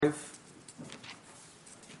And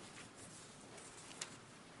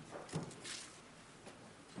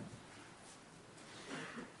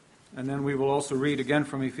then we will also read again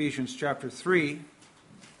from Ephesians chapter 3,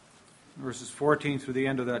 verses 14 through the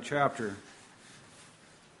end of that chapter.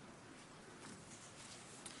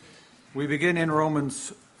 We begin in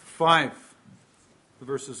Romans 5,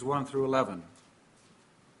 verses 1 through 11.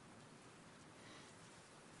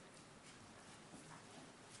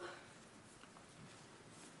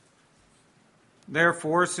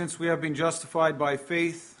 Therefore, since we have been justified by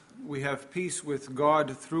faith, we have peace with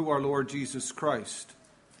God through our Lord Jesus Christ.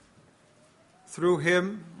 Through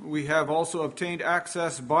him we have also obtained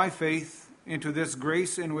access by faith into this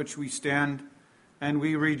grace in which we stand, and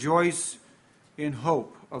we rejoice in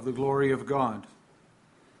hope of the glory of God.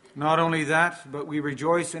 Not only that, but we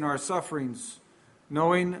rejoice in our sufferings,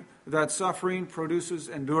 knowing that suffering produces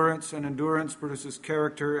endurance, and endurance produces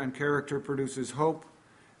character, and character produces hope.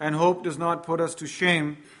 And hope does not put us to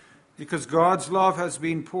shame, because God's love has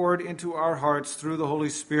been poured into our hearts through the Holy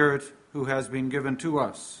Spirit who has been given to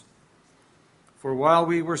us. For while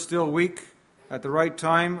we were still weak, at the right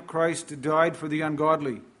time Christ died for the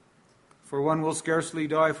ungodly. For one will scarcely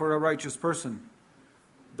die for a righteous person,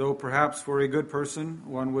 though perhaps for a good person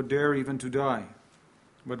one would dare even to die.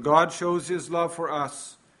 But God shows his love for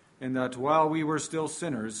us, in that while we were still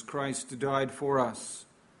sinners, Christ died for us.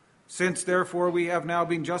 Since therefore we have now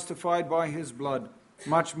been justified by his blood,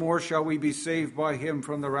 much more shall we be saved by him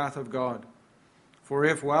from the wrath of God. For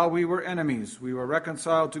if while we were enemies we were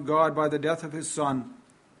reconciled to God by the death of his Son,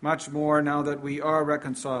 much more now that we are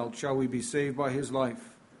reconciled shall we be saved by his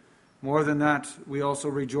life. More than that, we also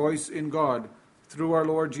rejoice in God through our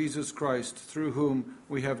Lord Jesus Christ, through whom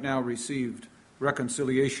we have now received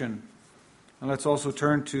reconciliation. And let's also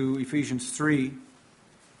turn to Ephesians 3,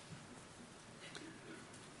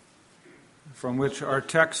 from which our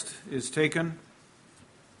text is taken.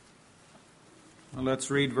 And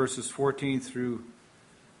let's read verses 14 through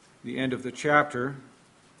the end of the chapter.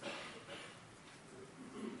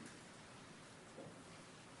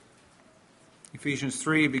 Ephesians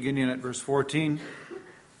 3, beginning at verse 14.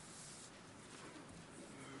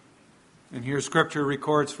 And here Scripture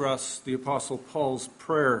records for us the Apostle Paul's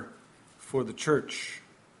prayer for the church.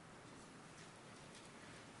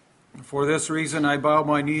 For this reason I bow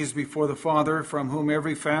my knees before the Father, from whom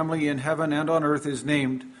every family in heaven and on earth is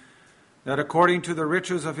named, that according to the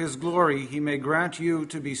riches of his glory he may grant you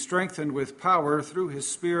to be strengthened with power through his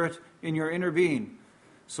Spirit in your inner being,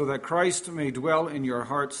 so that Christ may dwell in your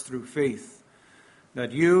hearts through faith,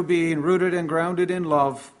 that you, being rooted and grounded in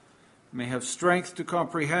love, may have strength to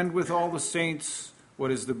comprehend with all the saints what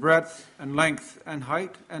is the breadth and length and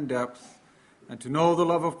height and depth, and to know the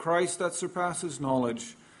love of Christ that surpasses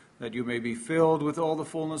knowledge, that you may be filled with all the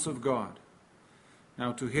fullness of God.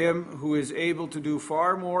 Now to him who is able to do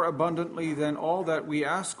far more abundantly than all that we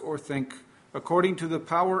ask or think, according to the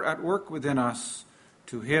power at work within us,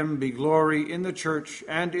 to him be glory in the church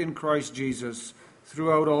and in Christ Jesus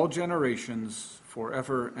throughout all generations,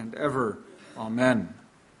 forever and ever. Amen.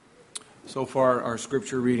 So far our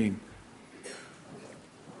scripture reading.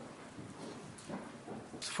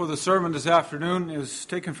 For the sermon this afternoon is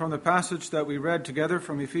taken from the passage that we read together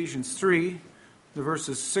from Ephesians 3, the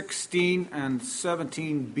verses 16 and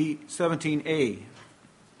 17a.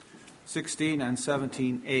 16 and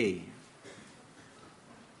 17a.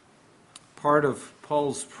 Part of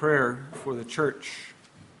Paul's prayer for the church.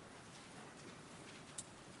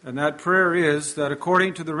 And that prayer is that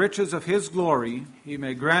according to the riches of his glory, he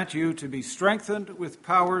may grant you to be strengthened with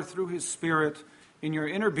power through his Spirit in your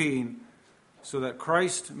inner being, so that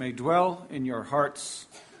Christ may dwell in your hearts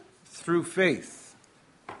through faith.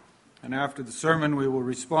 And after the sermon, we will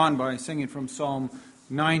respond by singing from Psalm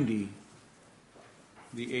 90,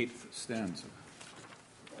 the 8th stanza.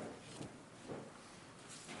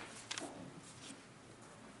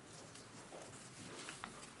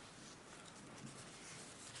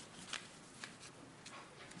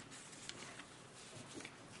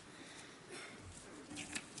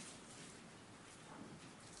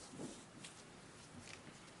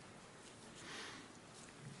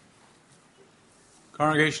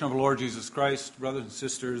 Congregation of the Lord Jesus Christ, brothers and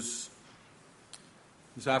sisters,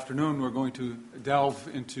 this afternoon we're going to delve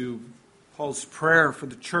into Paul's prayer for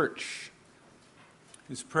the church,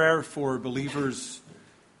 his prayer for believers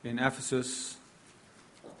in Ephesus,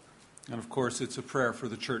 and of course it's a prayer for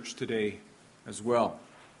the church today as well.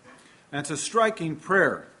 And it's a striking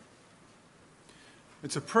prayer.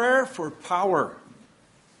 It's a prayer for power.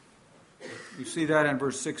 You see that in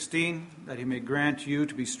verse 16, that he may grant you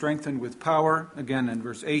to be strengthened with power. Again in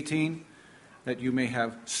verse 18, that you may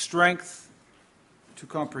have strength to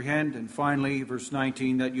comprehend. And finally, verse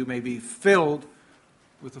 19, that you may be filled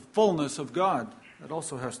with the fullness of God. That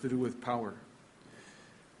also has to do with power.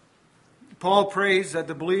 Paul prays that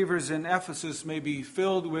the believers in Ephesus may be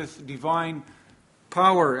filled with divine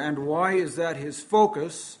power. And why is that his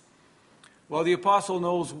focus? Well, the apostle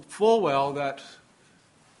knows full well that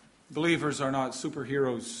believers are not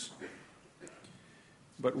superheroes,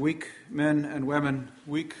 but weak men and women,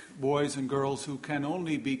 weak boys and girls who can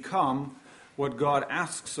only become what God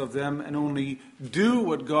asks of them and only do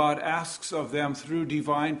what God asks of them through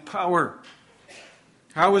divine power.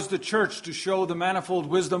 How is the church to show the manifold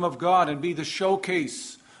wisdom of God and be the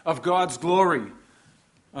showcase of God's glory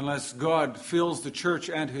unless God fills the church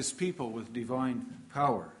and his people with divine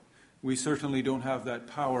power? We certainly don't have that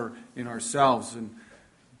power in ourselves, and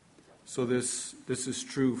so this is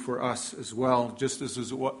true for us as well, just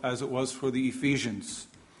as it was for the Ephesians.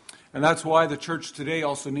 And that's why the church today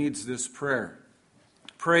also needs this prayer.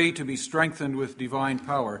 Pray to be strengthened with divine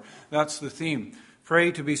power. That's the theme.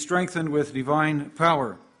 Pray to be strengthened with divine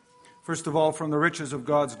power. First of all, from the riches of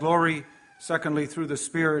God's glory. Secondly, through the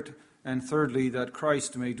Spirit. And thirdly, that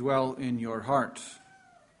Christ may dwell in your heart.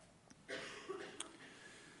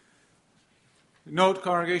 Note,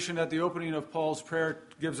 congregation, that the opening of Paul's prayer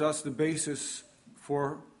gives us the basis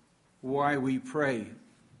for why we pray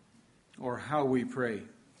or how we pray.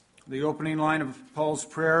 The opening line of Paul's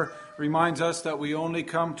prayer reminds us that we only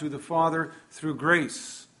come to the Father through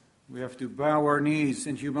grace. We have to bow our knees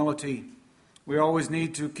in humility. We always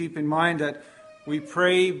need to keep in mind that we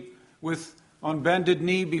pray on bended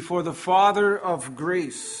knee before the Father of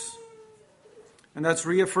grace. And that's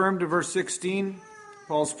reaffirmed in verse 16.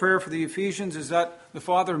 Paul's prayer for the Ephesians is that the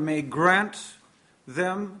Father may grant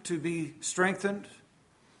them to be strengthened.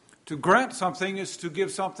 To grant something is to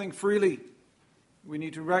give something freely. We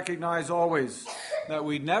need to recognize always that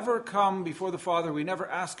we never come before the Father, we never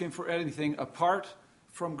ask him for anything apart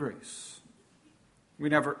from grace. We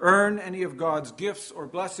never earn any of God's gifts or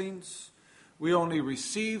blessings. We only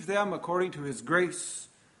receive them according to his grace,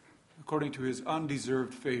 according to his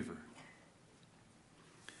undeserved favor.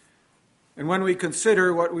 And when we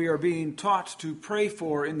consider what we are being taught to pray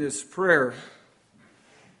for in this prayer,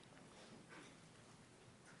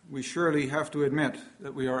 we surely have to admit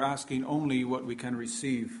that we are asking only what we can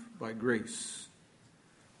receive by grace.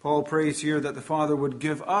 Paul prays here that the Father would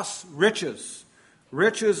give us riches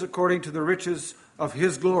according to the riches of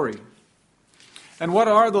his glory. And what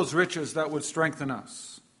are those riches that would strengthen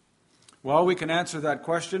us? Well, we can answer that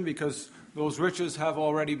question because those riches have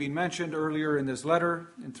already been mentioned earlier in this letter,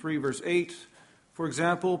 in 3 verse 8. For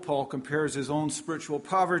example, Paul compares his own spiritual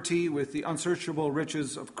poverty with the unsearchable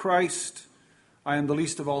riches of Christ. I am the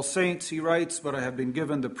least of all saints, he writes, but I have been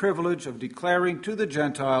given the privilege of declaring to the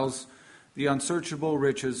Gentiles the unsearchable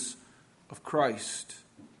riches of Christ.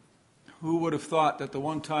 Who would have thought that the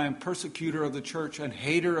one-time persecutor of the church and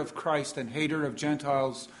hater of Christ and hater of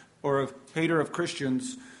Gentiles, or a hater of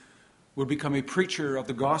Christians, would become a preacher of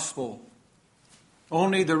the gospel?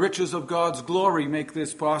 Only the riches of God's glory make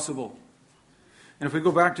this possible. And if we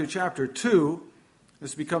go back to chapter 2,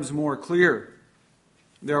 this becomes more clear.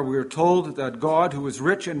 There we are told that God, who is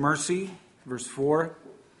rich in mercy, verse 4,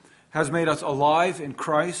 has made us alive in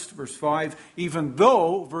Christ, verse 5, even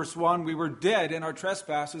though, verse 1, we were dead in our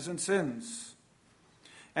trespasses and sins.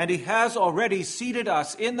 And he has already seated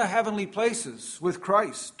us in the heavenly places with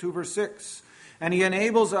Christ, 2 verse 6. And he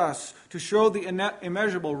enables us to show the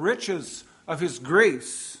immeasurable riches of his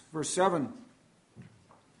grace, verse 7.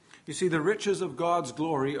 You see, the riches of God's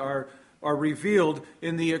glory are revealed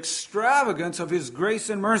in the extravagance of his grace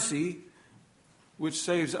and mercy, which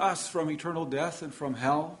saves us from eternal death and from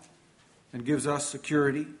hell, and gives us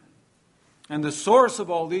security. And the source of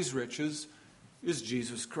all these riches is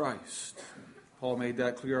Jesus Christ. Paul made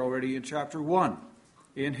that clear already in chapter 1.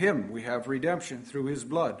 In him we have redemption through his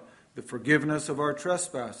blood, the forgiveness of our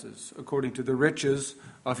trespasses, according to the riches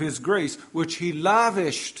of his grace, which he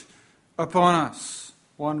lavished upon us.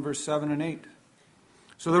 1 verse 7 and 8.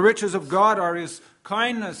 So the riches of God are his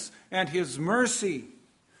kindness and his mercy,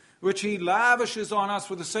 which he lavishes on us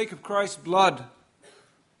for the sake of Christ's blood,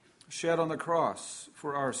 shed on the cross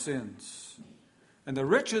for our sins. And the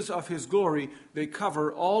riches of his glory, they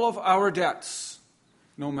cover all of our debts,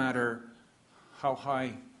 no matter how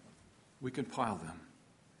high we can pile them,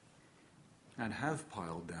 and have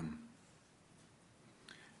piled them.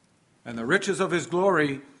 And the riches of his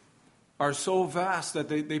glory are so vast that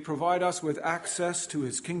they provide us with access to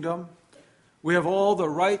his kingdom. We have all the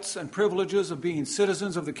rights and privileges of being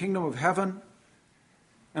citizens of the kingdom of heaven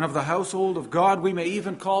and of the household of God. We may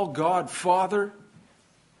even call God Father.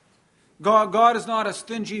 God is not a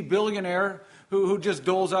stingy billionaire who just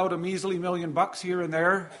doles out a measly $1,000,000 here and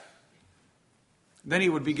there, then he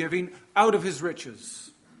would be giving out of his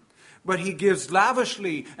riches. But he gives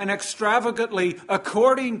lavishly and extravagantly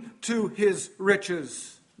according to his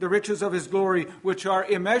riches, the riches of his glory, which are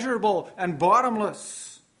immeasurable and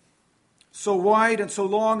bottomless, so wide and so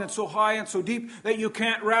long and so high and so deep that you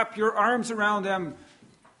can't wrap your arms around them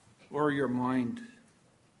or your mind.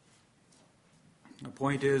 The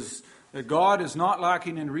point is that God is not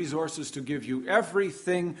lacking in resources to give you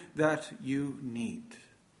everything that you need.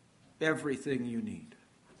 Everything you need.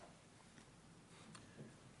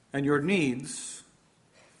 And your needs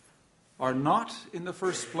are not, in the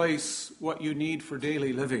first place, what you need for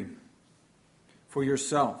daily living, for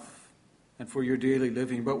yourself and for your daily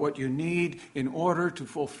living, but what you need in order to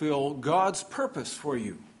fulfill God's purpose for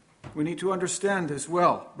you. We need to understand this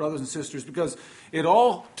well, brothers and sisters, because it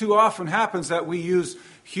all too often happens that we use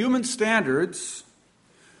human standards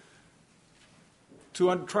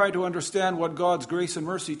to try to understand what God's grace and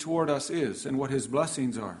mercy toward us is and what his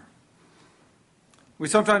blessings are. We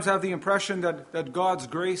sometimes have the impression that God's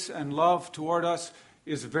grace and love toward us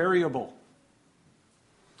is variable.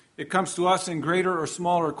 It comes to us in greater or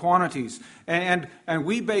smaller quantities. And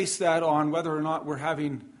we base that on whether or not we're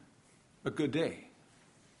having a good day.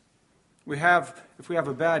 If we have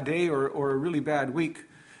a bad day or a really bad week,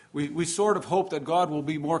 we sort of hope that God will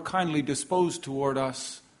be more kindly disposed toward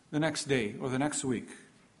us the next day or the next week.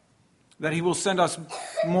 That he will send us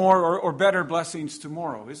more or better blessings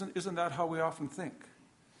tomorrow. Isn't that how we often think?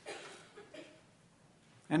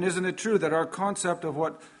 And isn't it true that our concept of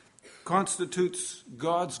what constitutes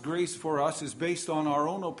God's grace for us is based on our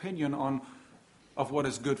own opinion of what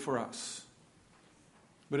is good for us?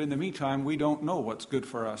 But in the meantime, we don't know what's good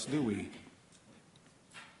for us, do we?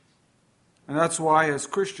 And that's why, as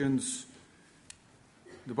Christians,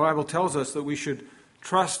 the Bible tells us that we should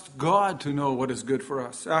trust God to know what is good for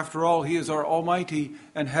us. After all, he is our almighty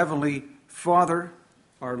and heavenly Father,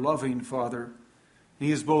 our loving Father.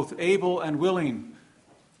 He is both able and willing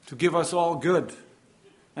to give us all good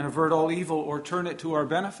and avert all evil or turn it to our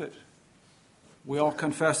benefit. We all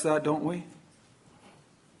confess that, don't we?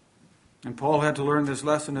 And Paul had to learn this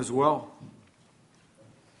lesson as well.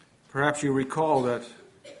 Perhaps you recall that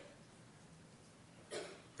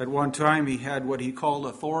at one time he had what he called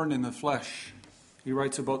a thorn in the flesh. He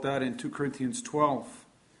writes about that in 2 Corinthians 12.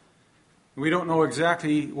 We don't know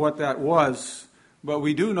exactly what that was, but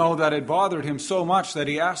we do know that it bothered him so much that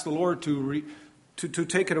he asked the Lord to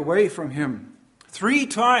take it away from him. 3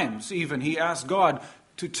 times even he asked God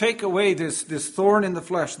to take away this thorn in the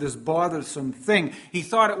flesh, this bothersome thing. He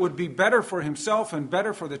thought it would be better for himself and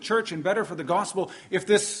better for the church and better for the gospel if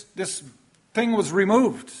this thing was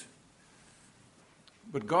removed.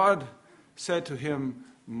 But God said to him,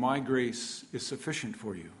 "My grace is sufficient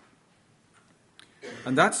for you."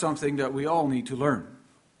 And that's something that we all need to learn.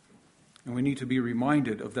 And we need to be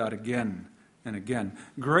reminded of that again and again.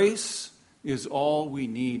 Grace is all we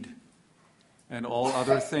need, and all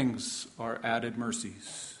other things are added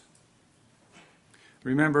mercies.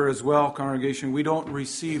 Remember as well, congregation, we don't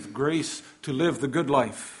receive grace to live the good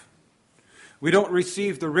life. We don't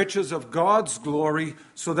receive the riches of God's glory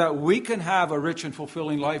so that we can have a rich and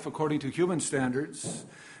fulfilling life according to human standards.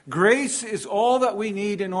 Grace is all that we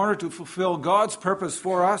need in order to fulfill God's purpose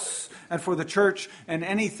for us and for the church, and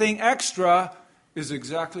anything extra is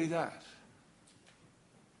exactly that.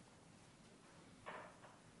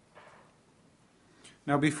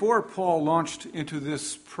 Now, before Paul launched into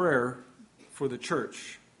this prayer for the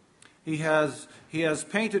church, he has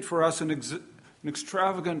painted for us an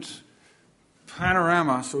extravagant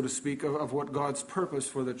panorama, so to speak, of what God's purpose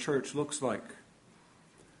for the church looks like.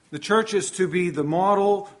 The church is to be the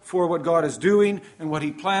model for what God is doing and what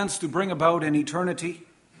he plans to bring about in eternity.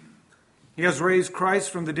 He has raised Christ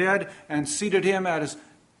from the dead and seated him at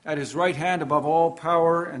his right hand above all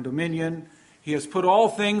power and dominion. He has put all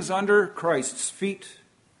things under Christ's feet.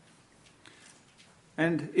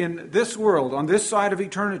 And in this world, on this side of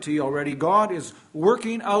eternity already, God is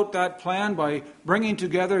working out that plan by bringing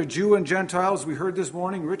together Jew and Gentiles, we heard this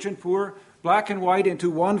morning, rich and poor, black and white, into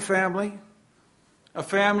one family. A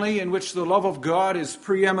family in which the love of God is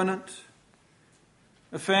preeminent.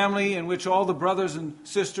 A family in which all the brothers and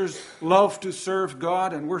sisters love to serve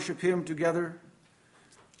God and worship him together.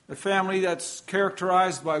 A family that's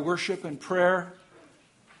characterized by worship and prayer,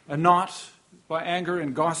 and not by anger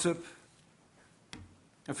and gossip.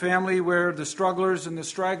 A family where the strugglers and the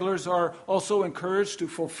stragglers are also encouraged to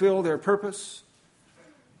fulfill their purpose.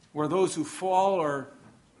 Where those who fall are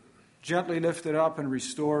gently lifted up and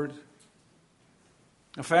restored.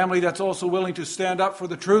 A family that's also willing to stand up for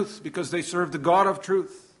the truth because they serve the God of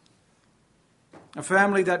truth. A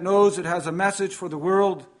family that knows it has a message for the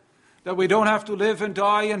world, that we don't have to live and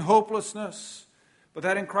die in hopelessness, but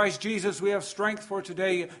that in Christ Jesus we have strength for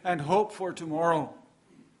today and hope for tomorrow,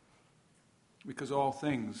 because all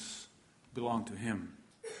things belong to Him.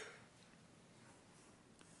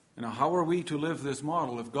 And now, how are we to live this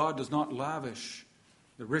model if God does not lavish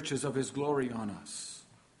the riches of His glory on us?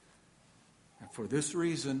 And for this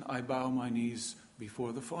reason I bow my knees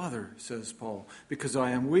before the Father, says Paul, because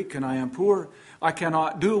I am weak and I am poor. I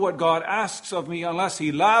cannot do what God asks of me unless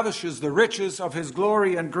He lavishes the riches of His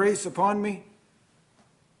glory and grace upon me.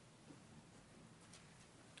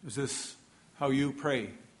 Is this how you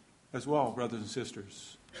pray as well, brothers and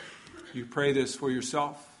sisters? Do you pray this for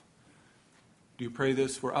yourself? Do you pray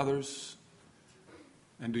this for others?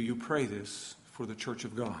 And do you pray this for the church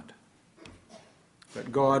of God?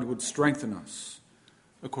 That God would strengthen us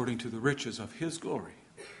according to the riches of His glory.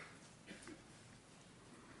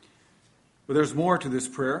 But there's more to this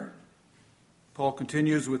prayer. Paul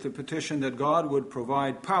continues with the petition that God would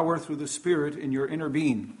provide power through the Spirit in your inner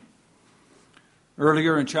being.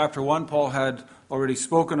 Earlier in chapter 1, Paul had already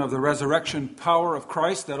spoken of the resurrection power of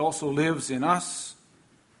Christ that also lives in us.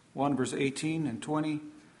 1 verse 18 and 20.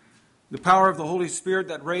 The power of the Holy Spirit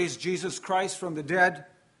that raised Jesus Christ from the dead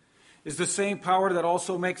is the same power that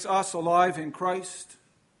also makes us alive in Christ.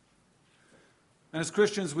 And as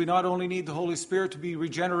Christians, we not only need the Holy Spirit to be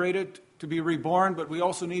regenerated, to be reborn, but we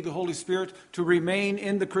also need the Holy Spirit to remain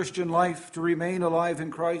in the Christian life, to remain alive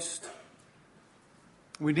in Christ.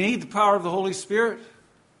 We need the power of the Holy Spirit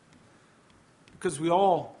because we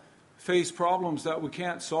all face problems that we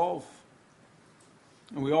can't solve.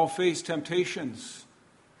 And we all face temptations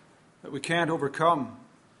that we can't overcome.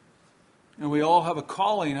 And we all have a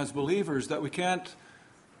calling as believers that we can't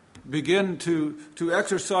begin to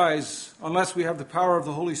exercise unless we have the power of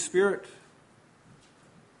the Holy Spirit.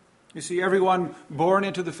 You see, everyone born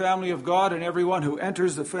into the family of God and everyone who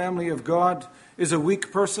enters the family of God is a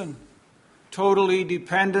weak person, totally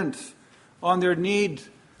dependent on their need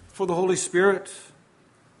for the Holy Spirit.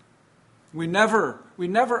 We never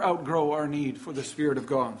outgrow our need for the Spirit of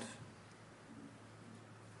God.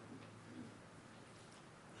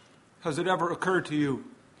 Has it ever occurred to you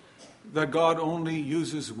that God only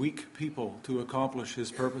uses weak people to accomplish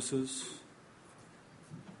His purposes?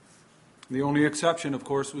 The only exception, of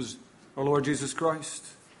course, was our Lord Jesus Christ.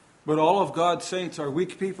 But all of God's saints are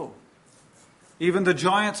weak people. Even the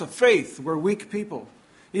giants of faith were weak people.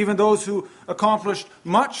 Even those who accomplished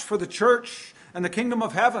much for the church and the kingdom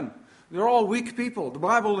of heaven, they're all weak people. The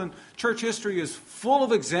Bible and church history is full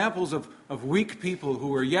of examples of weak people who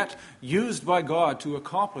were yet used by God to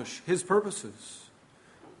accomplish His purposes.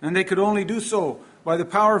 And they could only do so by the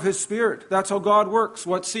power of His Spirit. That's how God works.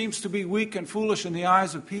 What seems to be weak and foolish in the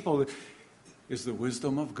eyes of people is the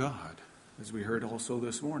wisdom of God, as we heard also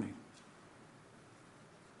this morning.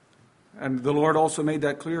 And the Lord also made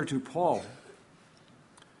that clear to Paul.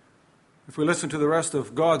 If we listen to the rest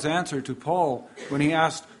of God's answer to Paul when he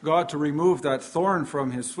asked God to remove that thorn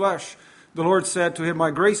from his flesh, the Lord said to him,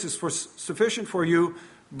 "My grace is sufficient for you,"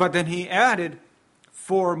 but then He added,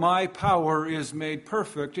 "For my power is made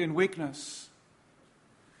perfect in weakness."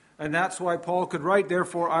 And that's why Paul could write,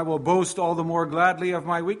 "Therefore I will boast all the more gladly of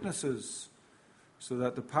my weaknesses, so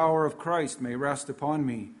that the power of Christ may rest upon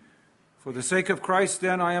me. For the sake of Christ,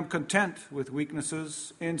 then, I am content with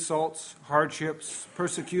weaknesses, insults, hardships,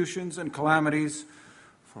 persecutions, and calamities.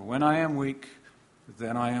 For when I am weak,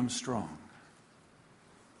 then I am strong."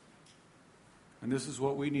 And this is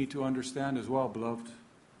what we need to understand as well, beloved.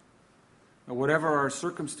 Now, whatever our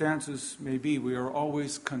circumstances may be, we are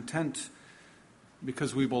always content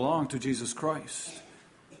because we belong to Jesus Christ.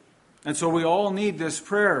 And so we all need this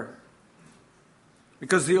prayer.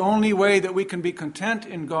 Because the only way that we can be content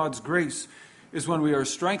in God's grace is when we are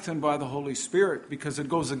strengthened by the Holy Spirit, because it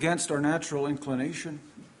goes against our natural inclination.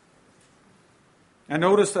 And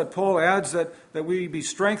notice that Paul adds that we be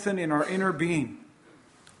strengthened in our inner being.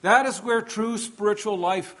 That is where true spiritual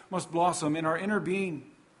life must blossom, in our inner being,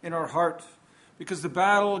 in our heart. Because the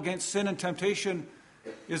battle against sin and temptation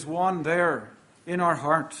is won there, in our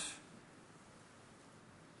heart.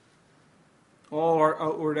 All our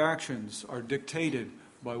outward actions are dictated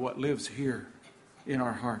by what lives here in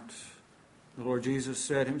our heart. The Lord Jesus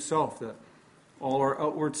said Himself that all our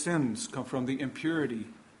outward sins come from the impurity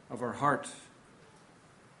of our heart.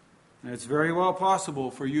 And it's very well possible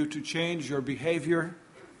for you to change your behavior,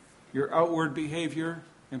 your outward behavior,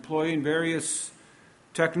 employing various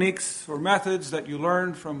techniques or methods that you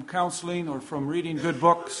learn from counseling or from reading good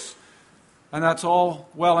books. And that's all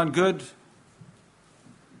well and good.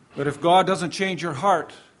 But if God doesn't change your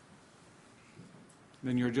heart,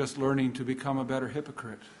 then you're just learning to become a better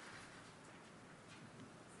hypocrite.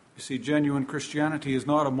 You see, genuine Christianity is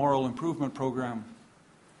not a moral improvement program,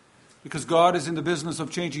 because God is in the business of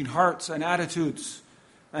changing hearts and attitudes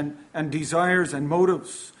and desires and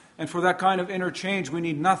motives. And for that kind of inner change, we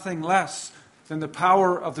need nothing less than the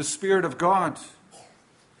power of the Spirit of God.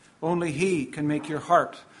 Only He can make your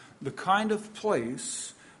heart the kind of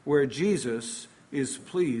place where Jesus is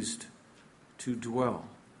pleased to dwell.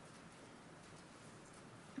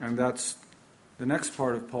 And that's the next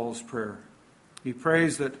part of Paul's prayer. He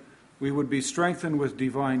prays that we would be strengthened with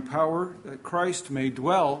divine power, that Christ may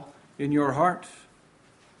dwell in your heart.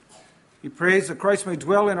 He prays that Christ may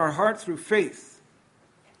dwell in our heart through faith.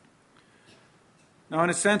 Now, in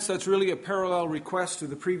a sense, that's really a parallel request to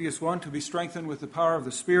the previous one, to be strengthened with the power of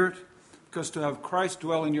the Spirit, because to have Christ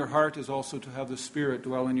dwell in your heart is also to have the Spirit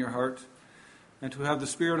dwell in your heart. And to have the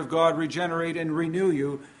Spirit of God regenerate and renew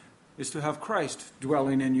you is to have Christ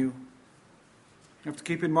dwelling in you. You have to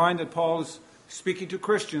keep in mind that Paul is speaking to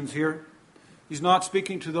Christians here. He's not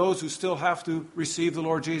speaking to those who still have to receive the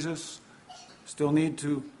Lord Jesus, still need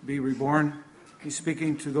to be reborn. He's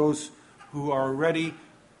speaking to those who are already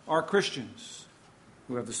Christians,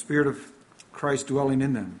 who have the Spirit of Christ dwelling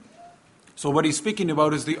in them. So what he's speaking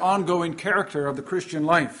about is the ongoing character of the Christian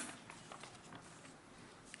life.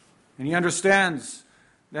 And he understands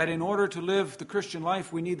that in order to live the Christian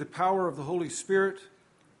life, we need the power of the Holy Spirit.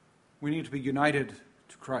 We need to be united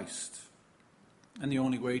to Christ. And the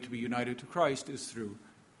only way to be united to Christ is through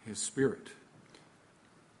His Spirit.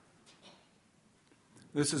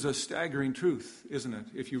 This is a staggering truth, isn't it,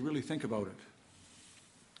 if you really think about it?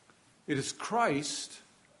 It is Christ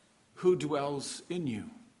who dwells in you.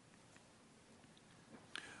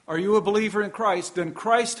 Are you a believer in Christ? Then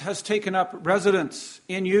Christ has taken up residence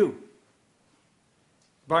in you.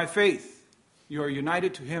 By faith, you are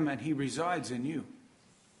united to Him and He resides in you.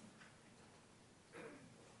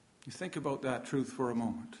 You think about that truth for a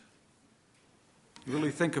moment. You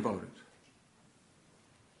really think about it.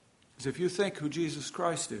 Because if you think who Jesus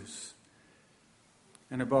Christ is,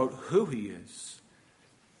 and about who He is,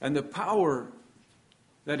 and the power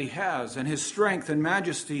that He has, and His strength and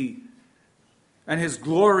majesty, and His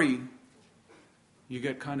glory, you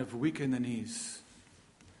get kind of weak in the knees.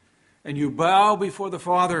 And you bow before the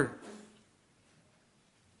Father.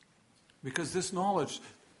 Because this knowledge,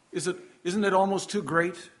 isn't it almost too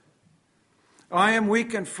great? I am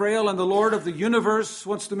weak and frail, and the Lord of the universe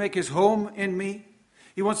wants to make His home in me.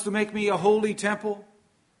 He wants to make me a holy temple,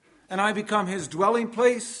 and I become His dwelling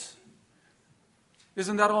place.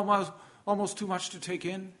 Isn't that almost too much to take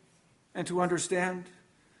in and to understand?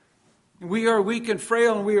 We are weak and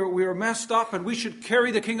frail, and we are messed up, and we should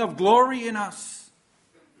carry the King of glory in us.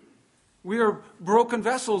 We are broken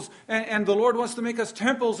vessels, and the Lord wants to make us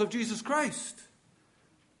temples of Jesus Christ.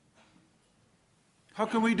 How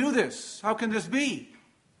can we do this? How can this be?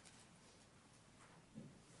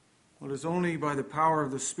 Well, it is only by the power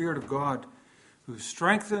of the Spirit of God, who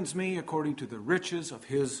strengthens me according to the riches of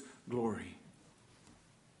His glory.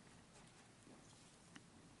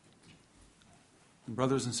 And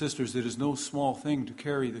brothers and sisters, it is no small thing to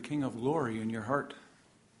carry the King of glory in your heart.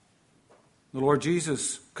 The Lord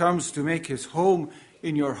Jesus comes to make His home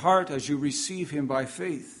in your heart as you receive Him by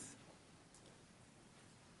faith.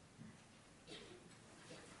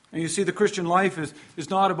 And you see, the Christian life is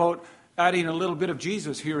not about adding a little bit of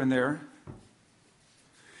Jesus here and there.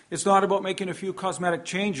 It's not about making a few cosmetic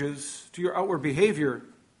changes to your outward behavior,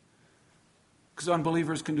 because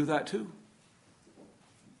unbelievers can do that too.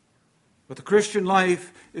 But the Christian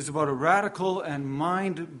life is about a radical and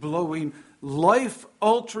mind-blowing,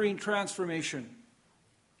 life-altering transformation.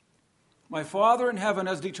 My Father in heaven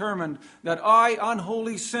has determined that I,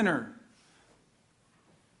 unholy sinner,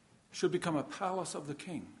 should become a palace of the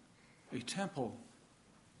King, a temple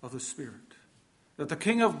of the Spirit. That the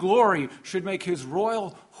King of glory should make His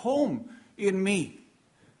royal home in me.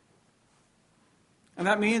 And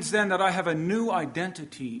that means then that I have a new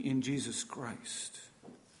identity in Jesus Christ.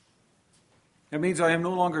 That means I am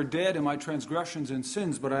no longer dead in my transgressions and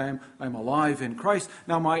sins, but I am alive in Christ.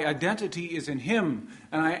 Now my identity is in Him,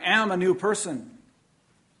 and I am a new person.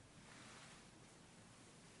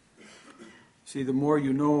 See, the more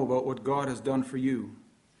you know about what God has done for you,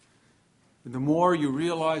 the more you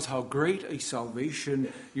realize how great a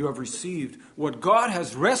salvation you have received, what God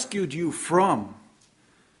has rescued you from,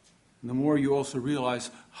 and the more you also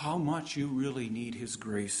realize how much you really need His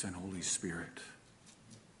grace and Holy Spirit.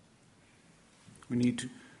 We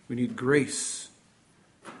need grace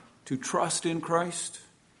to trust in Christ.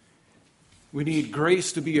 We need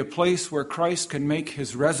grace to be a place where Christ can make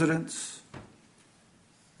His residence.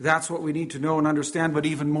 That's what we need to know and understand, but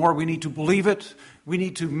even more, we need to believe it. We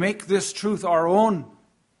need to make this truth our own.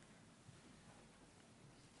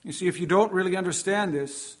 You see, if you don't really understand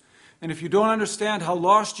this, and if you don't understand how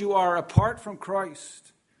lost you are apart from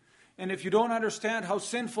Christ, and if you don't understand how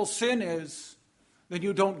sinful sin is, then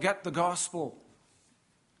you don't get the gospel.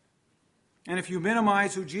 And if you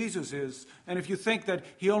minimize who Jesus is, and if you think that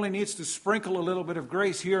He only needs to sprinkle a little bit of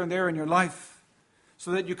grace here and there in your life so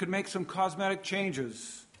that you can make some cosmetic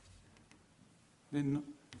changes, then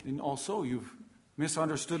also you've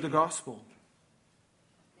misunderstood the gospel.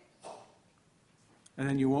 And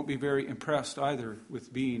then you won't be very impressed either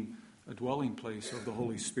with being a dwelling place of the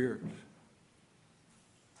Holy Spirit.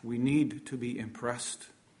 We need to be impressed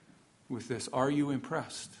with this. Are you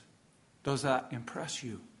impressed? Does that impress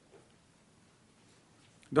you?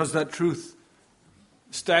 Does that truth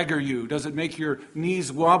stagger you? Does it make your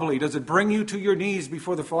knees wobbly? Does it bring you to your knees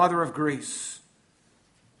before the Father of grace?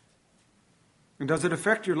 And does it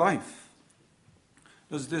affect your life?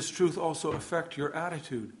 Does this truth also affect your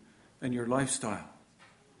attitude and your lifestyle?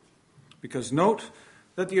 Because note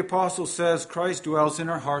that the apostle says Christ dwells in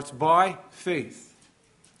our hearts by faith.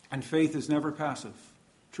 And faith is never passive.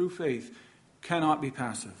 True faith cannot be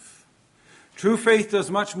passive. True faith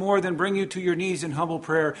does much more than bring you to your knees in humble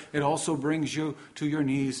prayer. It also brings you to your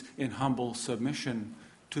knees in humble submission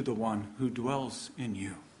to the one who dwells in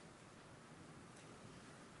you.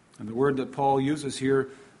 And the word that Paul uses here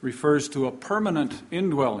refers to a permanent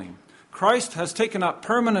indwelling. Christ has taken up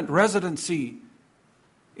permanent residency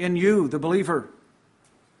in you, the believer.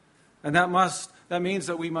 And that means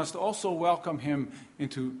that we must also welcome Him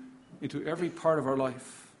into every part of our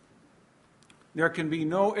life. There can be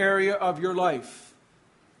no area of your life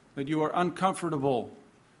that you are uncomfortable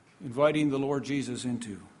inviting the Lord Jesus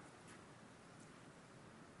into.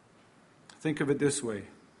 Think of it this way.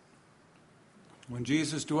 When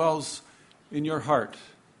Jesus dwells in your heart,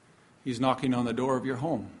 He's knocking on the door of your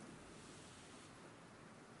home.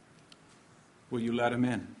 Will you let Him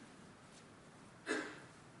in?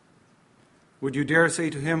 Would you dare say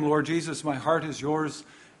to Him, Lord Jesus, my heart is yours,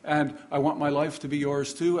 and I want my life to be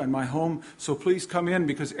yours too, and my home, so please come in,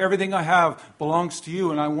 because everything I have belongs to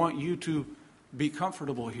you, and I want you to be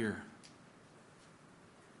comfortable here.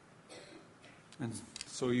 And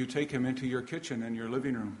so you take Him into your kitchen and your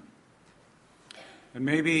living room. And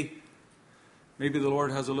maybe the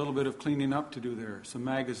Lord has a little bit of cleaning up to do there, some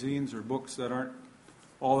magazines or books that aren't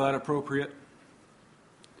all that appropriate.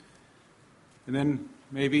 And then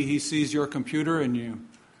maybe He sees your computer and you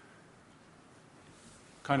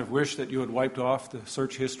kind of wish that you had wiped off the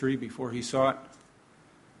search history before He saw it.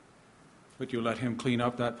 But you let Him clean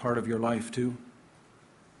up that part of your life too.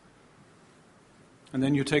 And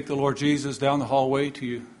then you take the Lord Jesus down the hallway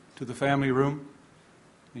to the family room,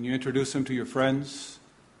 and you introduce Him to your friends.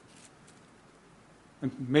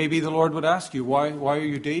 And maybe the Lord would ask you, why are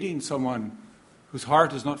you dating someone whose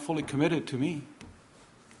heart is not fully committed to me?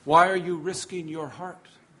 Why are you risking your heart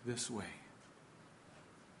this way?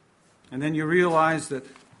 And then you realize that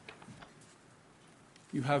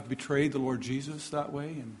you have betrayed the Lord Jesus that way,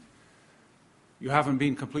 and you haven't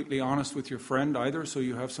been completely honest with your friend either, so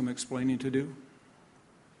you have some explaining to do.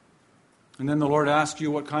 And then the Lord asks you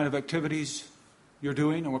what kind of activities you're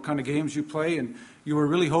doing and what kind of games you play, and you were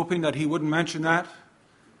really hoping that He wouldn't mention that,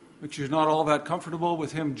 but you're not all that comfortable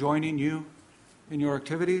with Him joining you in your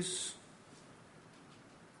activities.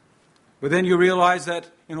 But then you realize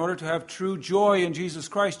that in order to have true joy in Jesus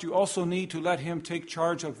Christ, you also need to let Him take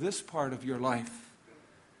charge of this part of your life.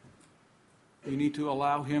 You need to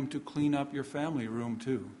allow Him to clean up your family room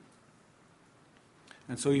too.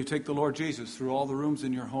 And so you take the Lord Jesus through all the rooms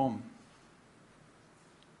in your home.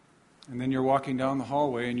 And then you're walking down the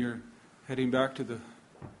hallway and you're heading back to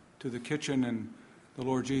the kitchen, and the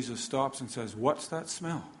Lord Jesus stops and says, "What's that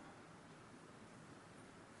smell?"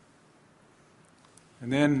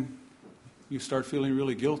 And then you start feeling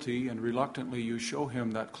really guilty, and reluctantly you show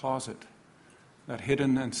Him that closet, that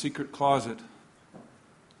hidden and secret closet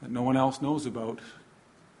that no one else knows about,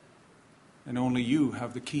 and only you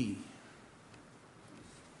have the key.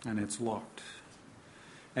 And it's locked.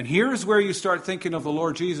 And here's where you start thinking of the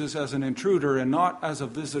Lord Jesus as an intruder and not as a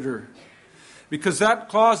visitor, because that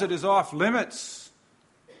closet is off limits.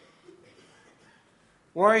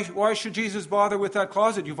 Why should Jesus bother with that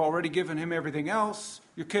closet? You've already given Him everything else.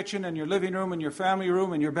 Your kitchen and your living room and your family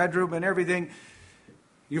room and your bedroom and everything.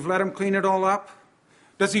 You've let Him clean it all up.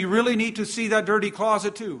 Does He really need to see that dirty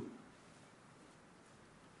closet too?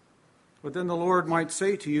 But then the Lord might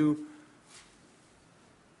say to you,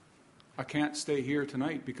 "I can't stay here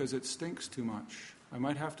tonight because it stinks too much. I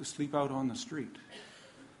might have to sleep out on the street."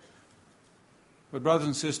 But brothers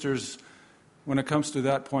and sisters, when it comes to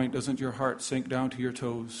that point, doesn't your heart sink down to your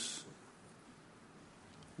toes?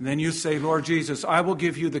 And then you say, Lord Jesus, I will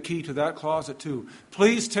give you the key to that closet too.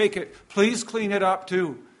 Please take it. Please clean it up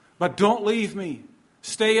too. But don't leave me.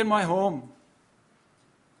 Stay in my home.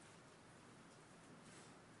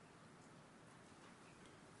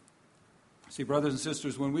 See, brothers and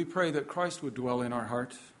sisters, when we pray that Christ would dwell in our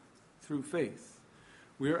heart through faith,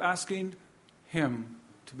 we are asking Him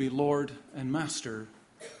to be Lord and Master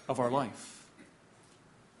of our life.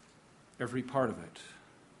 Every part of it.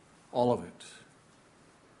 All of it.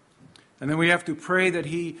 And then we have to pray that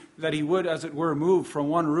He would, as it were, move from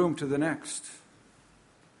one room to the next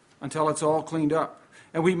until it's all cleaned up.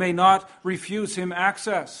 And we may not refuse Him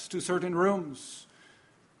access to certain rooms.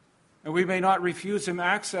 And we may not refuse Him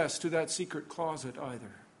access to that secret closet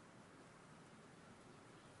either.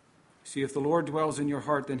 See, if the Lord dwells in your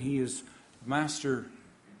heart, then He is master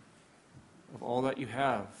of all that you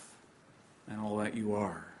have and all that you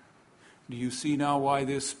are. Do you see now why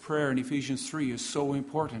this prayer in Ephesians 3 is so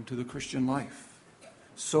important to the Christian life?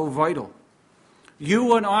 So vital.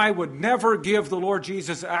 You and I would never give the Lord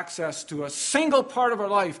Jesus access to a single part of our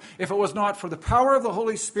life if it was not for the power of the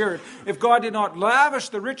Holy Spirit, if God did not lavish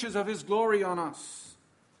the riches of His glory on us,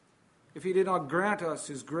 if He did not grant us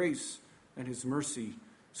His grace and His mercy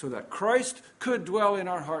so that Christ could dwell in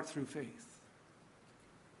our heart through faith.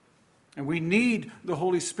 And we need the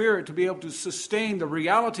Holy Spirit to be able to sustain the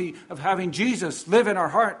reality of having Jesus live in our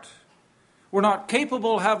heart. We're not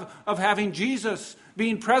capable of having Jesus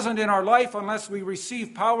being present in our life unless we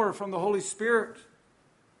receive power from the Holy Spirit.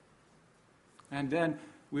 And then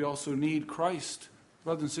we also need Christ.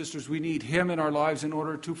 Brothers and sisters, we need Him in our lives in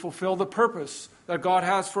order to fulfill the purpose that God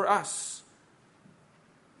has for us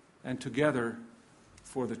and together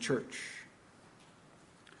for the church.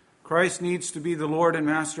 Christ needs to be the Lord and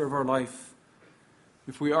Master of our life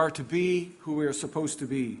if we are to be who we are supposed to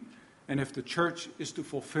be, and if the church is to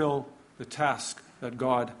fulfill the task that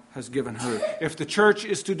God has given her. If the church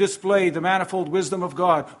is to display the manifold wisdom of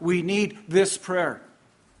God, we need this prayer.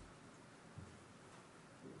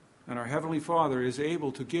 And our Heavenly Father is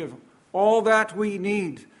able to give all that we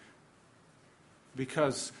need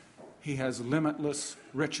because He has limitless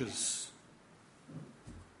riches.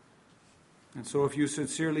 And so if you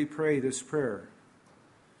sincerely pray this prayer,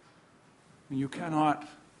 you cannot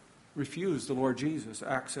refuse the Lord Jesus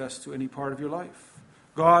access to any part of your life.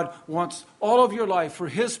 God wants all of your life for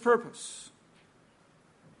His purpose,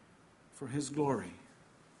 for His glory.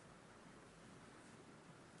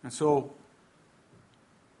 And so,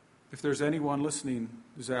 if there's anyone listening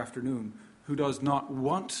this afternoon who does not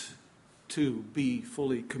want to be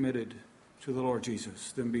fully committed to the Lord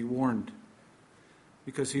Jesus, then be warned.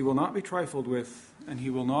 Because He will not be trifled with, and He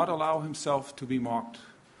will not allow Himself to be mocked.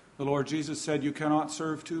 The Lord Jesus said, you cannot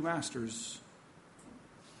serve two masters.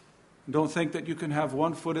 Don't think that you can have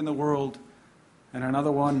one foot in the world and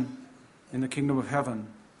another one in the kingdom of heaven.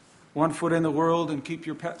 One foot in the world and keep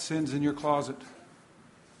your pet sins in your closet.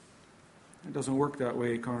 It doesn't work that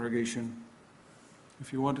way, congregation.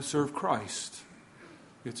 If you want to serve Christ,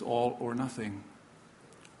 it's all or nothing.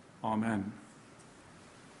 Amen.